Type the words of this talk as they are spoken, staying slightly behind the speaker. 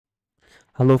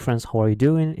Hello friends, how are you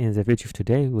doing? In the video of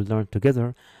today, we'll learn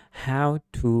together how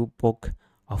to book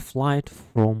a flight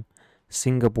from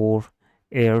Singapore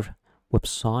Air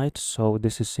website. So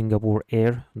this is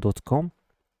singaporeair.com.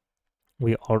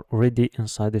 We are already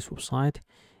inside this website.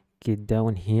 Get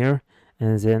down here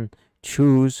and then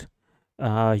choose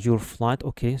your flight.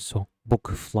 Okay, so book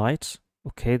flights.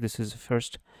 Okay, this is the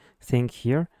first thing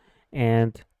here.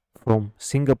 And from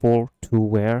Singapore to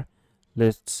where?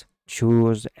 Let's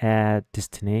choose a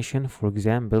destination. For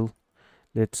example,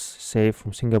 let's say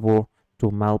from Singapore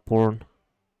to Melbourne.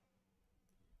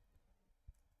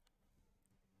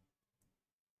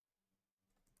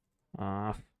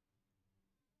 Uh,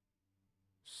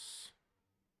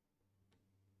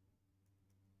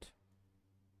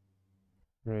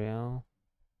 Real.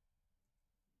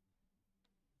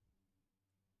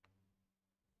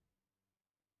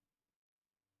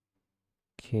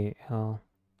 KL.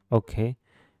 Okay,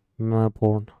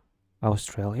 Melbourne,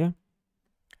 Australia.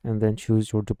 And then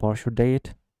choose your departure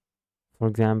date. For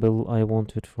example, I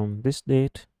want it from this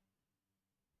date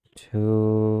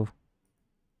to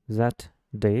that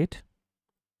date.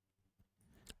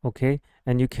 Okay,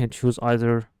 and you can choose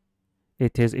either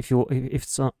it is if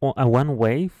it's a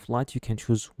one-way flight, you can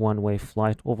choose one-way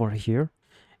flight over here.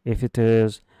 If it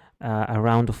is a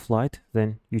round flight,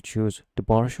 then you choose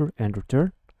departure and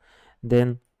return.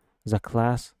 Then the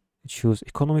class, choose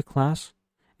economy class,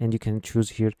 and you can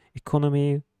choose here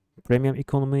economy, premium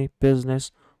economy,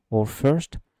 business, or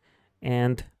first.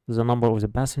 And the number of the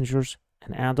passengers,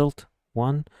 an adult,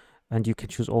 one, and you can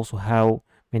choose also how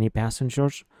many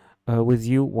passengers with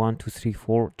you, 1, 2, 3,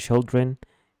 4, children,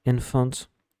 infants,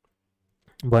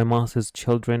 by months,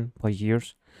 children, by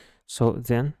years. So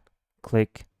then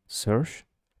click search.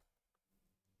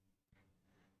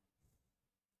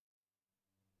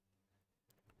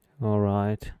 All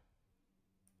right,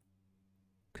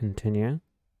 continue.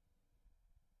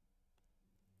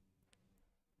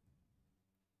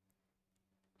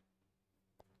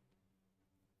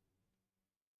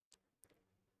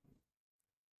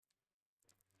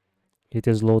 It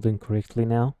is loading correctly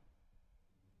now.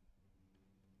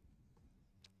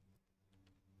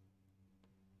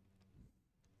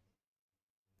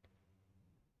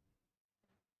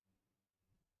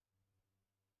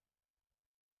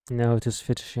 Now it is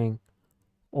finishing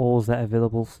all the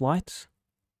available flights.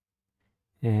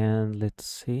 And let's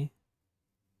see,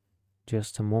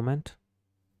 just a moment.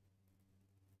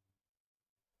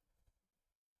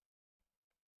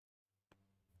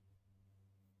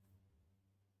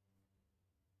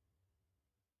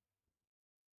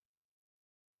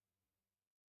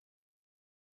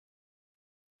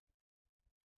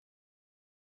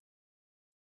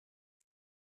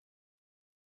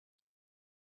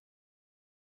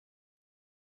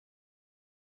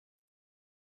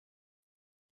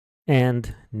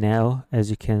 And now,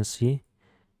 as you can see,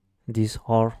 these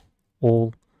are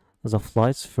all the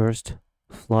flights. First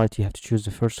flight, you have to choose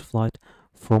the first flight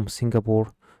from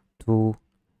Singapore to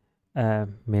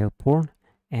Melbourne,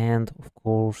 and of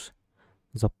course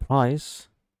the price,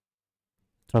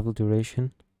 travel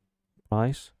duration,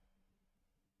 price.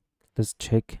 Let's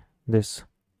check this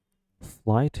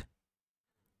flight.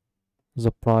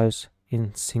 The price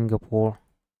in Singapore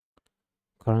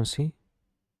currency.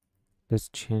 Let's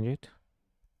change it.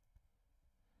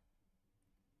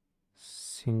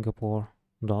 Singapore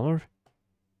dollar.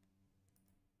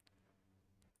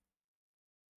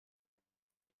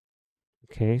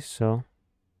 Okay, so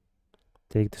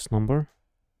take this number.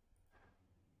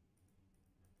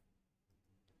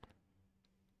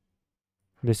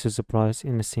 This is the price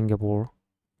in the Singapore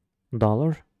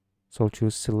dollar. So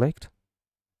choose select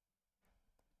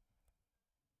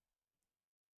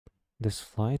this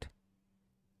flight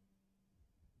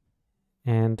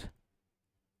and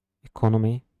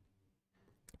economy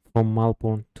from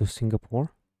Melbourne to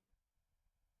Singapore.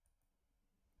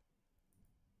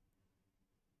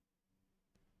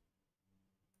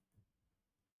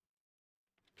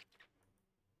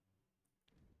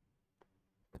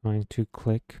 Trying to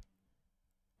click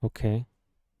OK.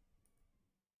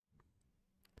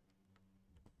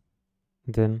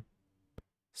 Then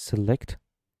select.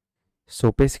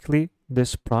 So basically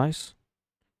this price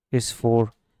is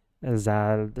for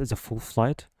the full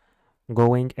flight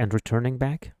going and returning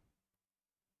back.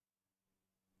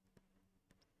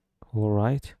 All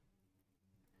right.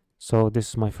 So this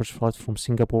is my first flight from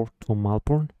Singapore to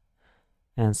Melbourne,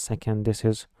 and second, this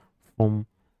is from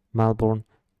Melbourne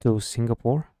to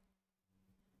Singapore,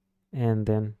 and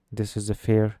then this is the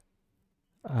fare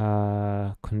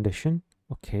condition.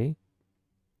 Okay.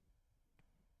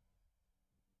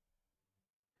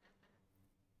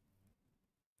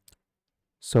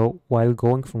 So while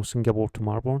going from Singapore to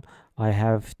Melbourne, I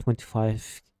have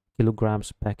 25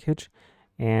 kilograms package,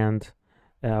 and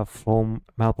from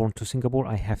Melbourne to Singapore,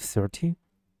 I have 30.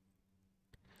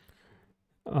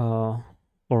 All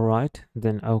right,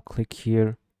 then I'll click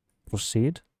here,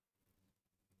 proceed.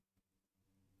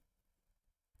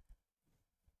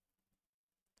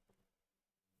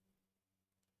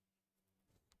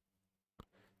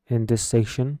 In this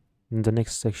section, in the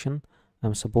next section,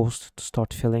 I'm supposed to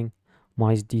start filling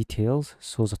my details.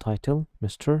 So the title,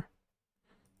 Mr.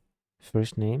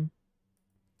 First name,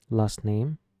 last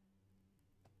name.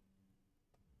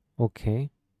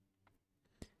 Okay.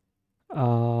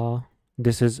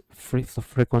 This is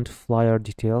frequent flyer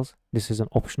details. This is an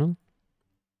optional.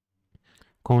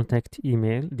 Contact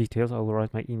email details. I will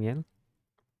write my email.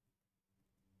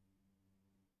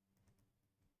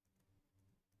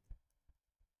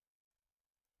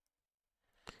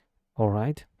 All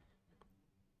right.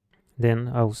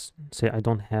 Then I'll say I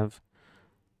don't have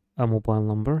a mobile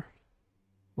number.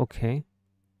 Okay.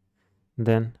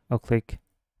 Then I'll click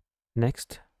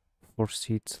next for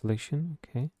seat selection.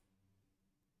 Okay.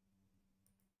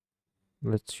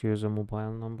 Let's choose a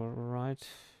mobile number. Right.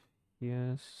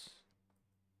 Yes.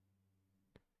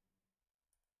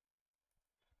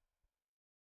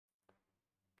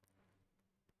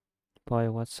 By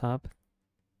WhatsApp.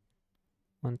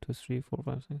 1 2 3 4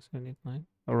 5 6 7 8 9.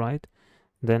 All right.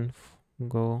 Then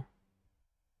go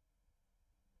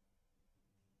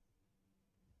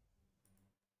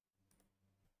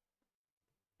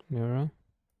mirror.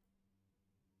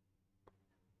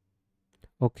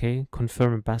 Okay,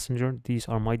 confirm passenger. These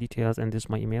are my details and this is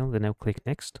my email. Then I'll click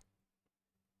next.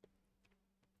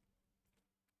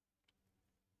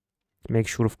 Make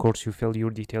sure, of course, you fill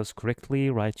your details correctly.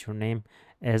 Write your name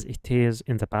as it is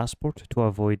in the passport to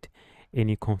avoid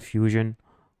any confusion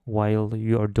while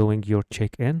you are doing your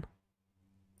check-in.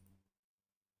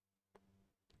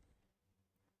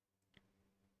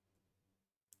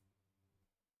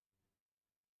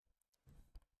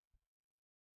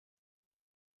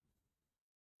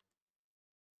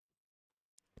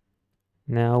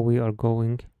 Now we are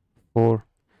going for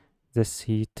the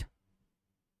seat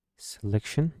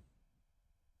selection.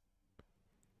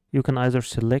 You can either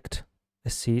select a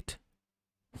seat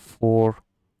for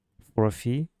a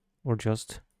fee or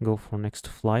just go for next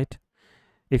flight.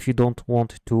 If you don't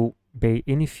want to pay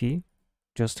any fee,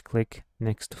 just click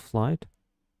next flight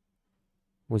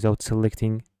without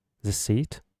selecting the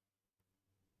seat.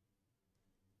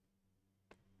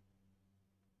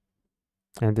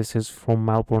 And this is from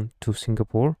Melbourne to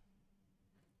Singapore.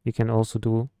 You can also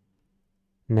do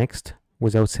next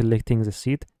without selecting the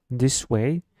seat. This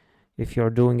way, if you are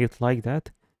doing it like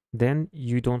that, then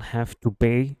you don't have to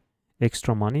pay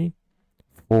extra money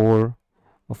for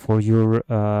your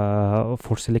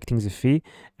for selecting the fee.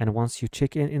 And once you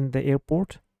check in the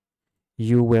airport,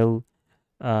 you will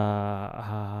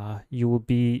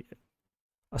be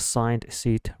assigned a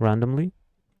seat randomly.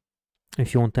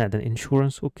 If you want to add an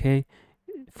insurance, okay.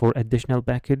 For additional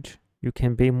package, you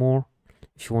can pay more.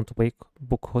 If you want to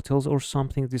book hotels or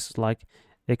something, this is like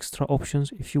extra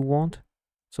options if you want.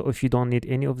 So if you don't need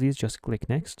any of these, just click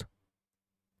next.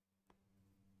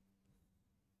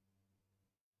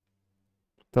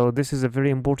 So this is a very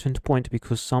important point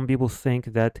because some people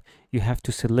think that you have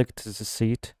to select the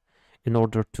seat in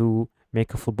order to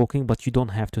make a full booking, but you don't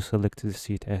have to select the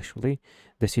seat actually.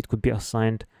 The seat could be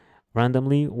assigned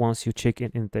randomly once you check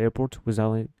in the airport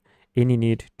without any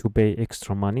need to pay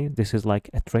extra money. This is like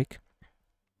a trick.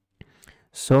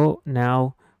 So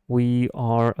now we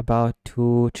are about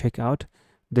to check out.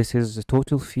 This is the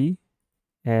total fee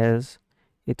as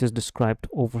it is described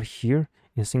over here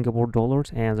in Singapore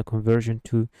dollars, and the conversion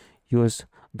to US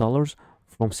dollars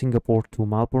from Singapore to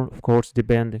Melbourne, of course,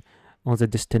 depending on the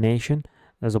destination,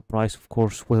 as the price of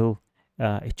course will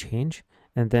change.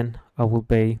 And then I will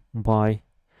pay by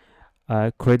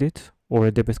credit or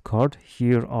a debit card.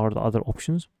 Here are the other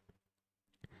options.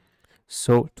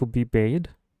 So to be paid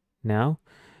now,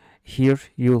 here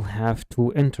you'll have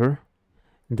to enter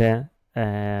the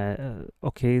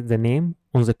the name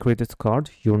on the credit card,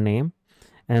 your name,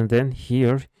 and then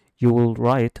here you will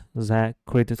write the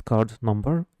credit card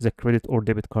number, the credit or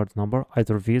debit card number,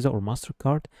 either Visa or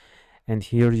MasterCard, and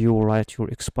here you will write your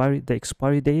the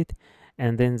expiry date,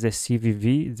 and then the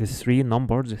CVV, the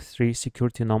three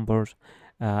security numbers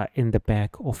in the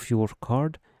back of your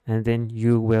card, and then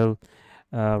you will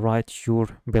write your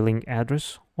billing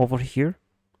address over here.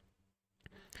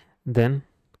 Then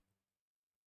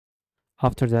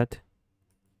after that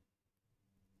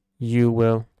you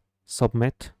will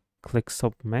click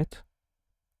submit.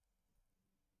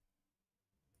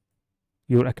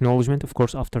 your acknowledgement. Of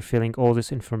course, after filling all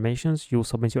this information, you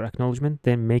will submit your acknowledgement,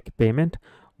 then make payment.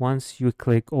 Once you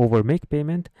click over make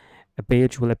payment, a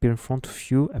page will appear in front of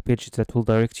you, a page that will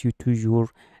direct you to your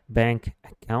bank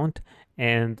account,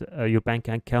 and your bank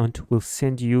account will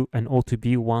send you an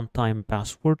OTP, one-time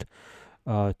password,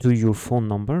 to your phone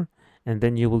number, and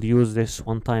then you will use this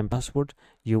one-time password.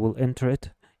 You will enter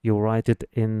it, you write it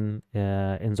in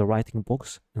the writing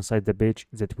box inside the page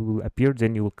that will appear.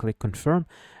 Then you will click confirm,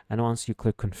 and once you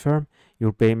click confirm,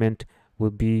 your payment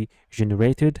will be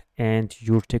generated and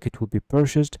your ticket will be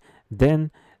purchased.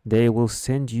 Then they will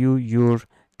send you your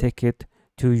ticket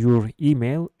to your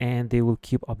email, and they will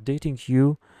keep updating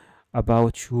you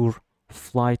about your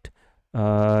flight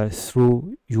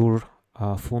through your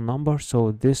phone number.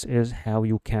 So this is how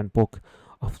you can book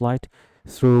a flight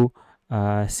through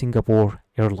Singapore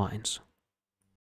Airlines.